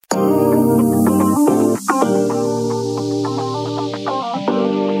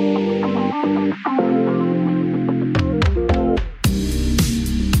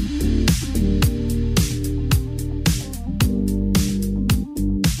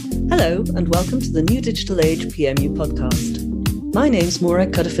Hello, and welcome to the New Digital Age PMU podcast. My name's Maura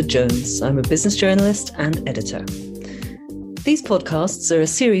Cuddiford-Jones. I'm a business journalist and editor. These podcasts are a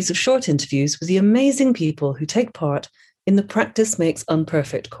series of short interviews with the amazing people who take part in the Practice Makes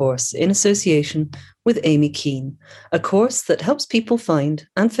Unperfect course in association with Amy Keane, a course that helps people find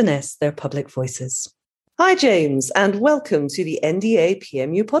and finesse their public voices. Hi, James, and welcome to the NDA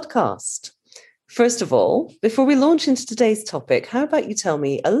PMU podcast. First of all, before we launch into today's topic, how about you tell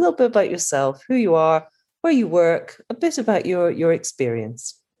me a little bit about yourself, who you are, where you work, a bit about your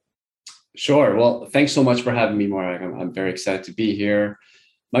experience. Sure. Well, thanks so much for having me, Maura. I'm very excited to be here.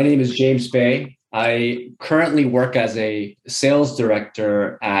 My name is James Bay. I currently work as a sales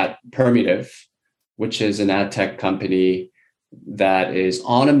director at Permutive, which is an ad tech company that is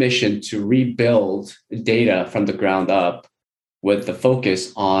on a mission to rebuild data from the ground up with the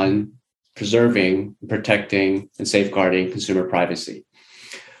focus on preserving, protecting, and safeguarding consumer privacy.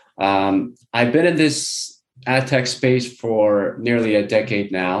 I've been in this ad tech space for nearly a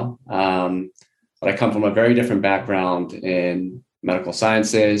decade now, but I come from a very different background in medical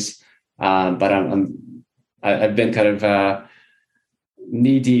sciences. But I've been kind of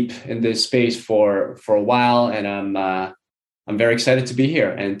knee deep in this space for a while, and I'm very excited to be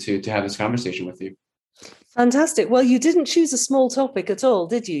here and to have this conversation with you. Fantastic. Well, you didn't choose a small topic at all,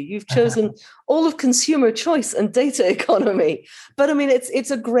 did you? You've chosen all of consumer choice and data economy. But I mean,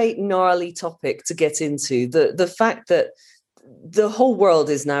 it's a great gnarly topic to get into. The fact that the whole world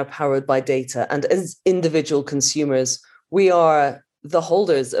is now powered by data, and as individual consumers, we are the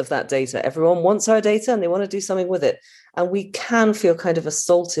holders of that data. Everyone wants our data and they want to do something with it. And we can feel kind of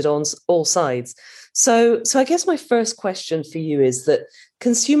assaulted on all sides. So I guess my first question for you is that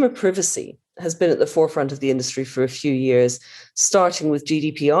consumer privacy has been at the forefront of the industry for a few years, starting with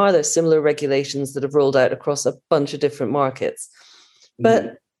GDPR. There's similar regulations that have rolled out across a bunch of different markets.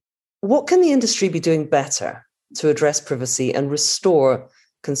 But what can the industry be doing better to address privacy and restore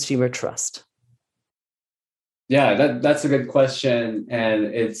consumer trust? Yeah, that's a good question, and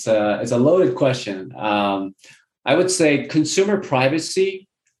it's a loaded question. I would say consumer privacy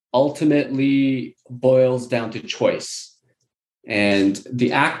ultimately boils down to choice, and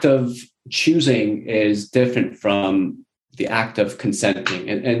the act of choosing is different from the act of consenting,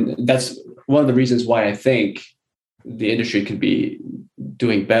 and that's one of the reasons why I think the industry could be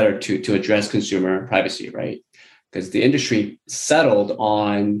doing better to address consumer privacy, right? Because the industry settled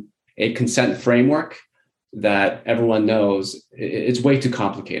on a consent framework that everyone knows it's way too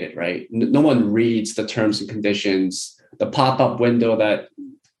complicated, right? No one reads the terms and conditions. The pop-up window that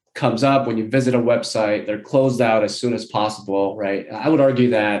comes up when you visit a website, they're closed out as soon as possible, right? I would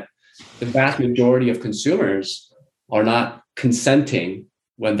argue that the vast majority of consumers are not consenting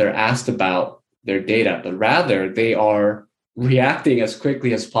when they're asked about their data, but rather they are reacting as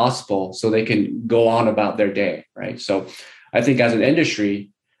quickly as possible so they can go on about their day, right? So I think as an industry,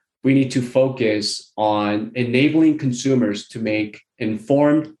 we need to focus on enabling consumers to make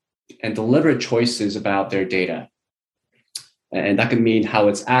informed and deliberate choices about their data. And that can mean how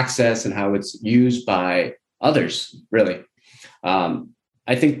it's accessed and how it's used by others, really.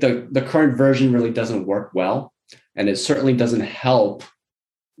 I think the current version really doesn't work well, and it certainly doesn't help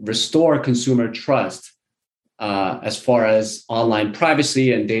restore consumer trust as far as online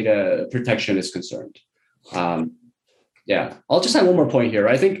privacy and data protection is concerned. Yeah, I'll just add one more point here.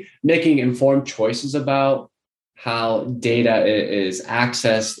 I think making informed choices about how data is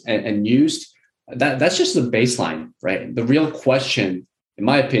accessed and used, that's just the baseline, right? The real question, in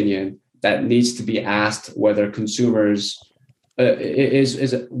my opinion, that needs to be asked whether consumers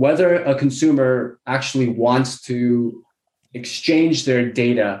is whether a consumer actually wants to exchange their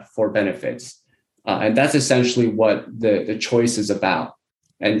data for benefits. And that's essentially what the choice is about.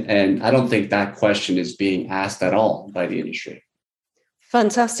 And I don't think that question is being asked at all by the industry.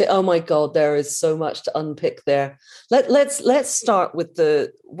 Fantastic. Oh my God, there is so much to unpick there. Let's start with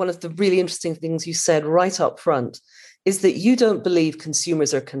one of the really interesting things you said right up front is that you don't believe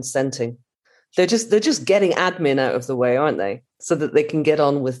consumers are consenting. They're just getting admin out of the way, aren't they? So that they can get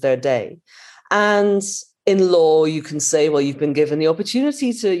on with their day. And in law, you can say, well, you've been given the opportunity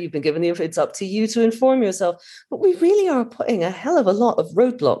it's up to you to inform yourself. But we really are putting a hell of a lot of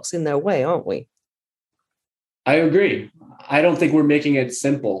roadblocks in their way, aren't we? I agree. I don't think we're making it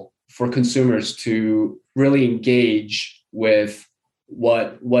simple for consumers to really engage with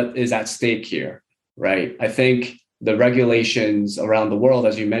what is at stake here, right? I think the regulations around the world,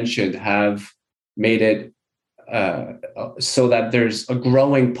 as you mentioned, have made it so that there's a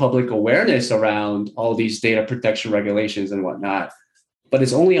growing public awareness around all these data protection regulations and whatnot. But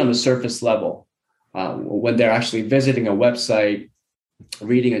it's only on the surface level. When they're actually visiting a website,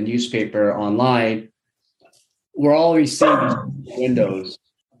 reading a newspaper online, we're always seeing these windows,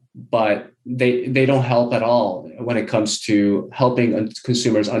 but they don't help at all when it comes to helping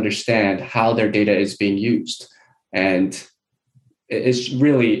consumers understand how their data is being used. And it's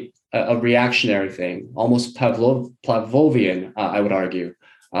really a reactionary thing, almost Pavlovian, I would argue.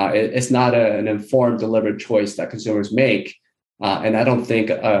 It's not an informed, deliberate choice that consumers make. And I don't think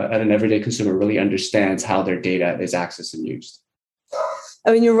an everyday consumer really understands how their data is accessed and used.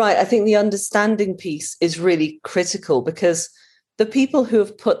 I mean, you're right. I think the understanding piece is really critical because the people who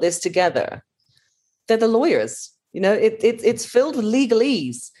have put this together, they're the lawyers. It's filled with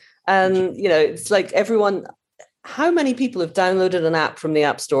legalese. And, it's like everyone, how many people have downloaded an app from the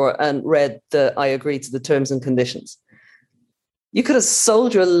App Store and read I agree to the terms and conditions? You could have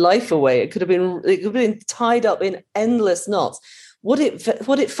sold your life away. It could have been tied up in endless knots. What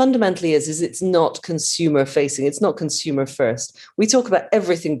it fundamentally is it's not consumer facing. It's not consumer first. We talk about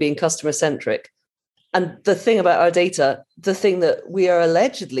everything being customer centric. And the thing about our data, the thing that we are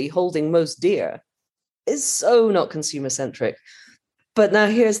allegedly holding most dear, is so not consumer centric. But now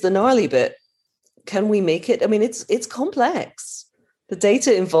here's the gnarly bit. Can we make it? I mean, it's complex. The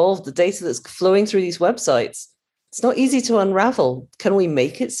data involved, the data that's flowing through these websites, it's not easy to unravel. Can we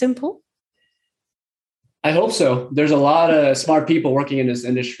make it simple? I hope so. There's a lot of smart people working in this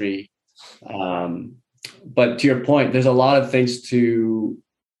industry. But to your point, there's a lot of things to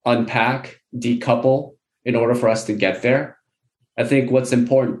unpack, decouple in order for us to get there. I think what's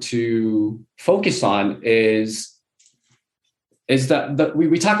important to focus on is that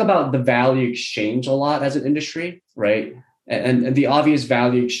we talk about the value exchange a lot as an industry, right? And the obvious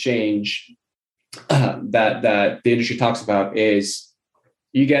value exchange that the industry talks about is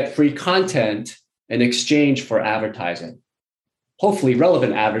you get free content in exchange for advertising, hopefully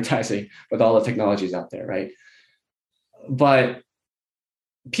relevant advertising with all the technologies out there, right? But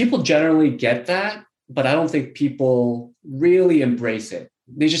people generally get that, but I don't think people really embrace it.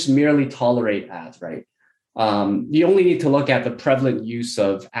 They just merely tolerate ads, right? You only need to look at the prevalent use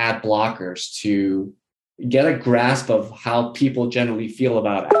of ad blockers to get a grasp of how people generally feel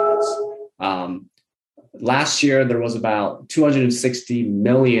about ads. Last year, there was about 260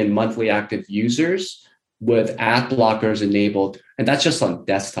 million monthly active users with ad blockers enabled. And that's just on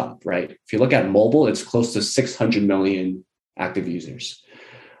desktop, right? If you look at mobile, it's close to 600 million active users.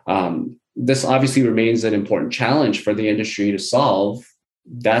 This obviously remains an important challenge for the industry to solve.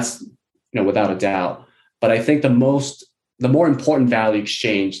 That's, without a doubt. But I think the more important value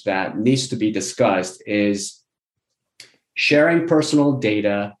exchange that needs to be discussed is sharing personal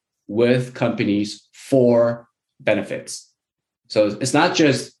data with companies for benefits. So it's not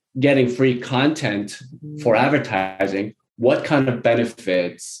just getting free content for advertising. What kind of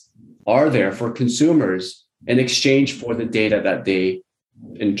benefits are there for consumers in exchange for the data that they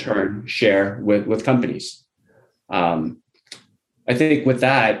in turn share with companies? I think with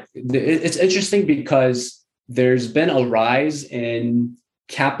that, it's interesting because there's been a rise in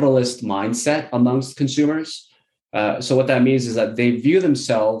capitalist mindset amongst consumers. So what that means is that they view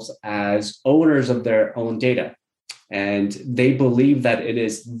themselves as owners of their own data, and they believe that it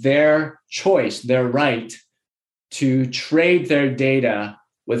is their choice, their right to trade their data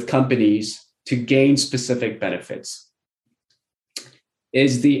with companies to gain specific benefits.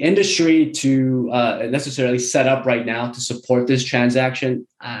 Is the industry to necessarily set up right now to support this transaction?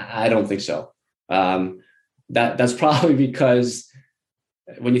 I don't think so. That's probably because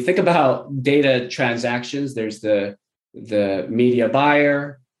when you think about data transactions, there's the media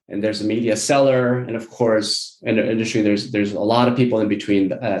buyer and there's a media seller, and of course, in the industry, there's a lot of people in between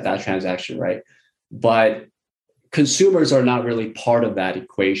that transaction, right? But consumers are not really part of that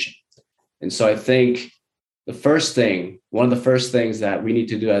equation, and so I think one of the first things that we need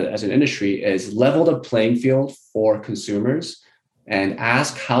to do as an industry is level the playing field for consumers and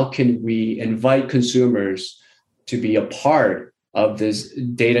ask how can we invite consumers to be a part of this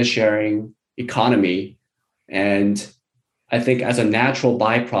data sharing economy. And I think as a natural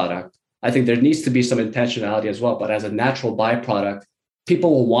byproduct, I think there needs to be some intentionality as well, but as a natural byproduct, people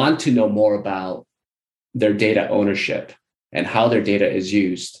will want to know more about their data ownership and how their data is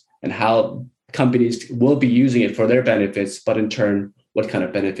used and how companies will be using it for their benefits, but in turn, what kind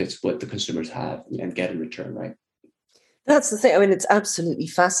of benefits would the consumers have and get in return, right? That's the thing. I mean, it's absolutely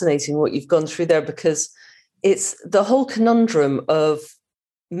fascinating what you've gone through there, because it's the whole conundrum of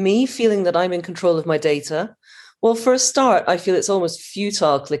me feeling that I'm in control of my data. Well, for a start, I feel it's almost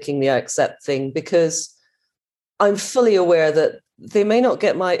futile clicking the accept thing, because I'm fully aware that they may not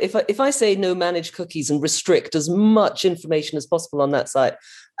get if I say no manage cookies and restrict as much information as possible on that site,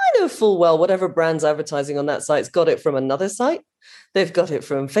 I know full well whatever brand's advertising on that site's got it from another site. They've got it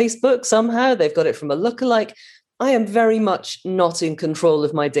from Facebook somehow. They've got it from a lookalike. I am very much not in control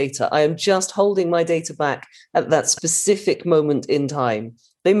of my data. I am just holding my data back at that specific moment in time.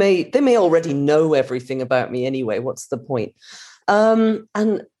 They may already know everything about me anyway. What's the point?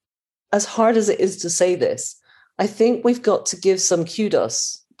 And as hard as it is to say this, I think we've got to give some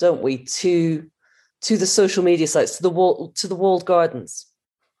kudos, don't we, to the social media sites, to the walled gardens,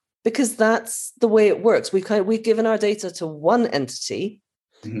 because that's the way it works. We've given our data to one entity,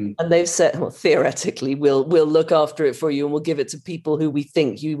 and they've said, well, theoretically, we'll look after it for you and we'll give it to people who we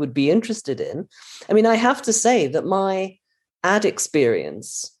think you would be interested in. I mean, I have to say that my ad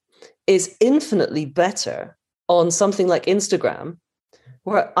experience is infinitely better on something like Instagram,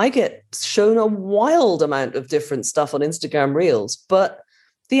 where I get shown a wild amount of different stuff on Instagram Reels, but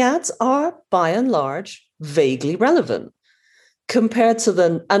the ads are by and large vaguely relevant compared to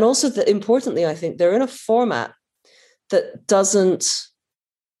them. And also that importantly, I think they're in a format that doesn't,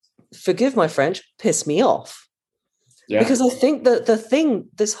 forgive my French, piss me off. Yeah. Because I think that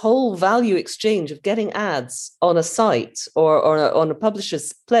this whole value exchange of getting ads on a site or on a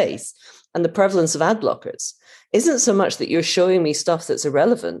publisher's place and the prevalence of ad blockers isn't so much that you're showing me stuff that's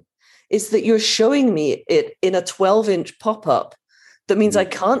irrelevant, it's that you're showing me it in a 12-inch pop-up. That means I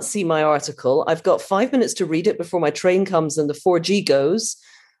can't see my article. I've got 5 minutes to read it before my train comes and the 4G goes,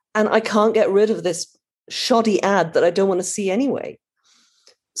 and I can't get rid of this shoddy ad that I don't want to see anyway.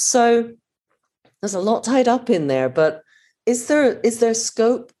 So there's a lot tied up in there, but is there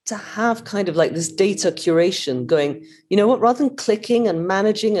scope to have kind of like this data curation going, you know what, rather than clicking and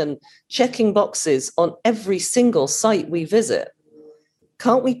managing and checking boxes on every single site we visit,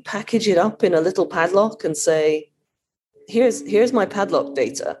 can't we package it up in a little padlock and say, here's my padlock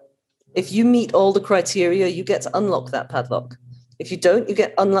data. If you meet all the criteria, you get to unlock that padlock. If you don't, you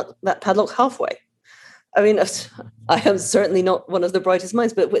get unlock that padlock halfway. I mean, I am certainly not one of the brightest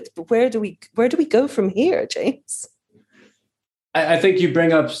minds, but where do we go from here, James? I think you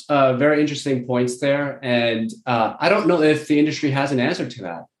bring up very interesting points there. And I don't know if the industry has an answer to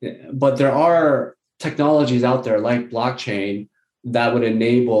that, but there are technologies out there like blockchain that would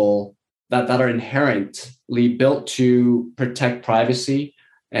enable that are inherently built to protect privacy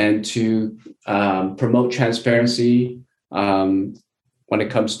and to promote transparency when it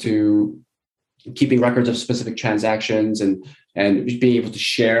comes to keeping records of specific transactions and being able to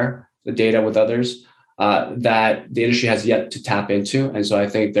share the data with others. That the industry has yet to tap into. And so I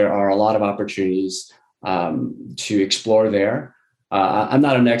think there are a lot of opportunities to explore there. I'm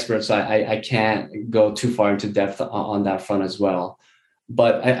not an expert, so I can't go too far into depth on that front as well.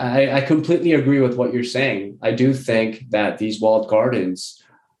 But I completely agree with what you're saying. I do think that these walled gardens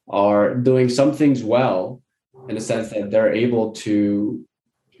are doing some things well in the sense that they're able to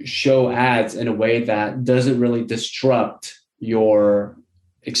show ads in a way that doesn't really disrupt your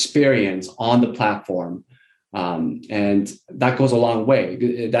experience on the platform. And that goes a long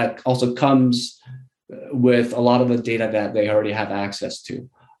way. That also comes with a lot of the data that they already have access to.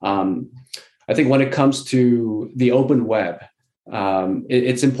 I think when it comes to the open web,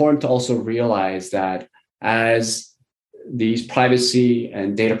 it's important to also realize that as these privacy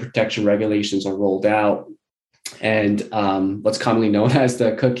and data protection regulations are rolled out and what's commonly known as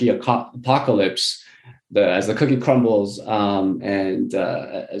the cookie apocalypse, as the cookie crumbles and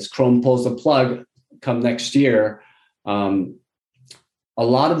as Chrome pulls the plug come next year, a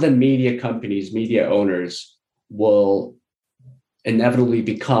lot of the media companies, media owners will inevitably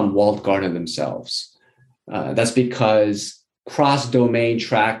become walled garden themselves. That's because cross-domain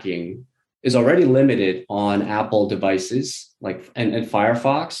tracking is already limited on Apple devices and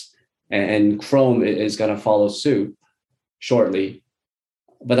Firefox, and Chrome is going to follow suit shortly.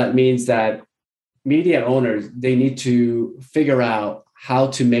 But that means that media owners, they need to figure out how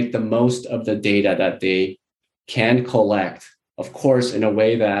to make the most of the data that they can collect, of course, in a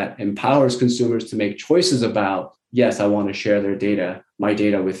way that empowers consumers to make choices about, yes, I want to share my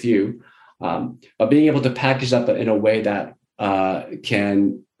data with you, but being able to package that in a way that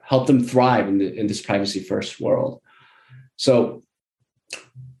can help them thrive in this privacy-first world. So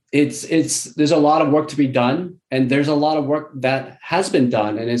there's a lot of work to be done, and there's a lot of work that has been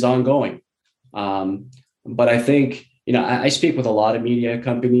done and is ongoing. But I think, I speak with a lot of media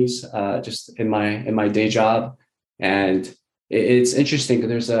companies just in my day job, and it's interesting.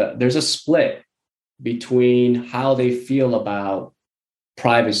 There's a split between how they feel about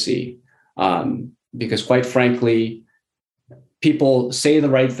privacy, because quite frankly, people say the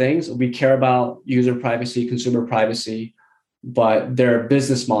right things. We care about user privacy, consumer privacy, but their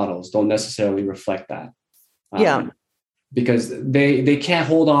business models don't necessarily reflect that. Yeah. because they can't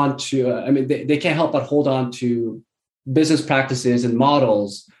hold on to, they can't help but hold on to business practices and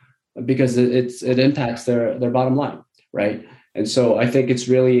models because it impacts their bottom line, right? And so I think it's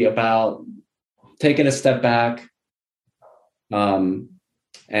really about taking a step back,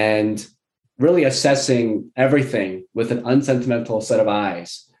 and really assessing everything with an unsentimental set of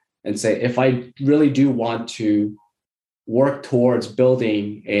eyes and say, if I really do want to work towards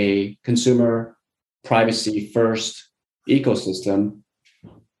building a consumer privacy first ecosystem,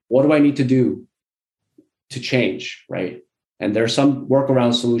 what do I need to do to change, right? And there are some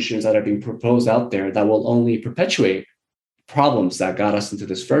workaround solutions that are being proposed out there that will only perpetuate problems that got us into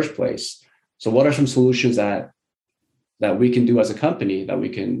this first place. So what are some solutions that we can do as a company, that we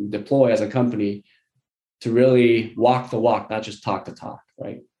can deploy as a company to really walk the walk, not just talk the talk,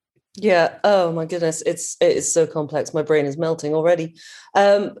 right? Yeah. Oh my goodness. It's so complex. My brain is melting already.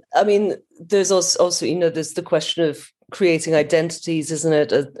 There's also, there's the question of creating identities, isn't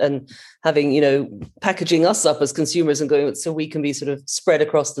it? And having, packaging us up as consumers and going, so we can be sort of spread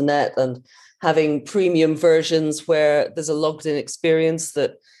across the net, and having premium versions where there's a logged in experience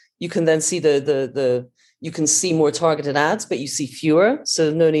that you can then see you can see more targeted ads, but you see fewer.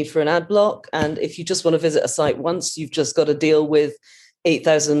 So no need for an ad block. And if you just want to visit a site once, you've just got to deal with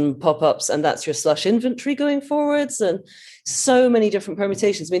 8,000 pop-ups, and that's your slush inventory going forwards, and so many different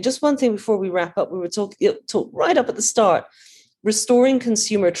permutations. I mean, just one thing before we wrap up, we were talking right up at the start, restoring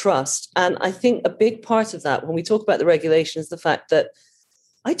consumer trust. And I think a big part of that, when we talk about the regulation, is the fact that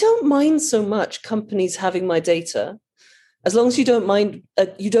I don't mind so much companies having my data, as long as you don't mind,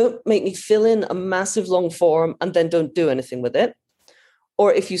 you don't make me fill in a massive long form and then don't do anything with it.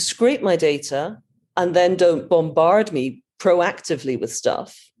 Or if you scrape my data and then don't bombard me proactively with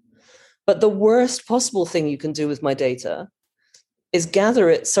stuff. But the worst possible thing you can do with my data is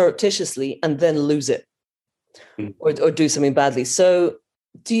gather it surreptitiously and then lose it, or do something badly. So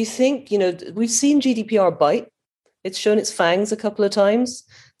do you think, we've seen GDPR bite. It's shown its fangs a couple of times.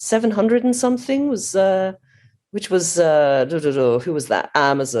 700 and something was, which was, who was that?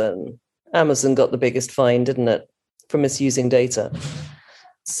 Amazon. Amazon got the biggest fine, didn't it, for misusing data?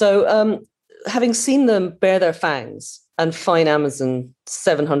 So having seen them bare their fangs and fine Amazon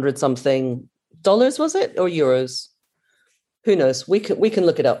 700 something dollars, was it, or euros? Who knows? We can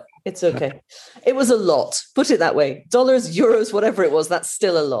look it up. It's okay. It was a lot. Put it that way. Dollars, euros, whatever it was, that's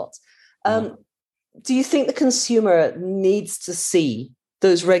still a lot. Do you think the consumer needs to see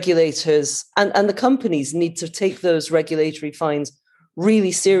those regulators and the companies need to take those regulatory fines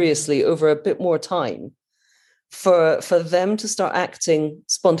really seriously over a bit more time for them to start acting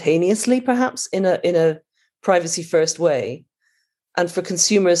spontaneously, perhaps in a privacy first way, and for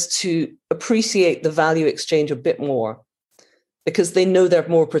consumers to appreciate the value exchange a bit more because they know they're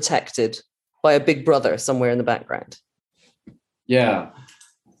more protected by a big brother somewhere in the background? Yeah.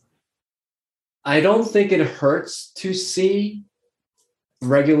 I don't think it hurts to see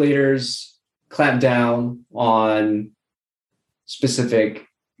regulators clamp down on specific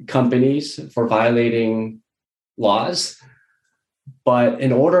companies for violating laws. But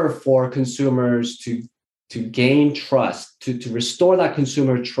in order for consumers to gain trust, to restore that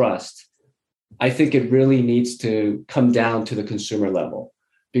consumer trust, I think it really needs to come down to the consumer level,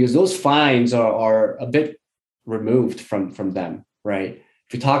 because those fines are a bit removed from them, right?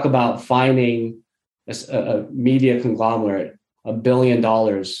 If you talk about fining a media conglomerate $1 billion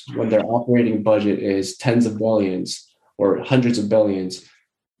when their operating budget is tens of billions or hundreds of billions,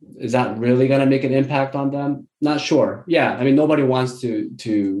 is that really going to make an impact on them? Not sure. Yeah, I mean, nobody wants to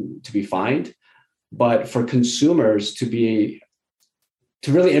be fined, but for consumers to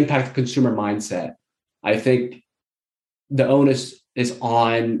really impact the consumer mindset, I think the onus is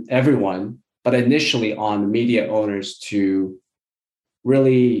on everyone, but initially on media owners to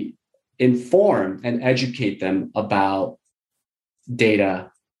really inform and educate them about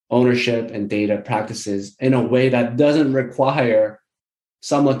data ownership and data practices in a way that doesn't require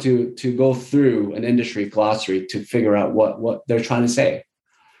someone to go through an industry glossary to figure out what they're trying to say.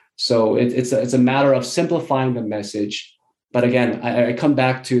 So it's a matter of simplifying the message. But again, I come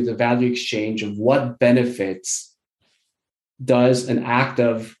back to the value exchange of what benefits does an act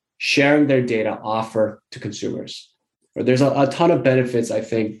of sharing their data offer to consumers. There's a ton of benefits, I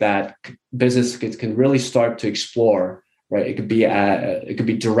think, that business can really start to explore. Right? It could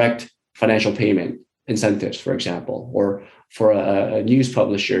be direct financial payment incentives, for example, or for news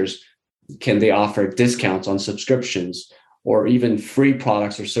publishers, can they offer discounts on subscriptions or even free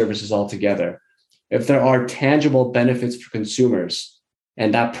products or services altogether? If there are tangible benefits for consumers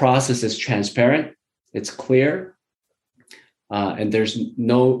and that process is transparent, it's clear, and there's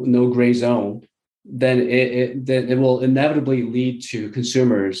no gray zone, then it will inevitably lead to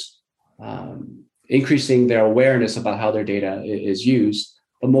consumers increasing their awareness about how their data is used,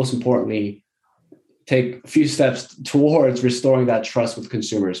 but most importantly, take a few steps towards restoring that trust with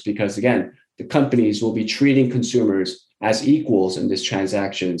consumers, because again, the companies will be treating consumers as equals in these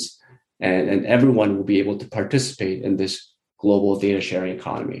transactions, and everyone will be able to participate in this global data sharing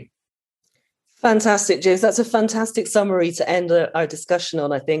economy. Fantastic, James. That's a fantastic summary to end our discussion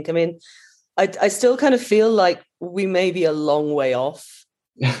on, I think. I mean, I still kind of feel like we may be a long way off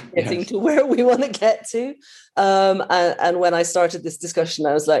getting to where we want to get to. And when I started this discussion,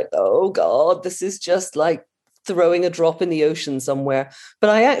 I was like, oh God, this is just like throwing a drop in the ocean somewhere. But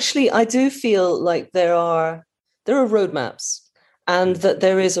I do feel like there are roadmaps, and that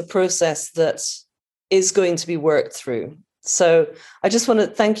there is a process that is going to be worked through. So I just want to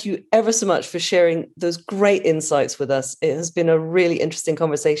thank you ever so much for sharing those great insights with us. It has been a really interesting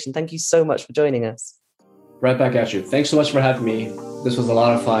conversation. Thank you so much for joining us. Right back at you. Thanks so much for having me. This was a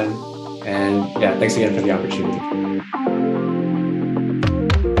lot of fun. And yeah, thanks again for the opportunity.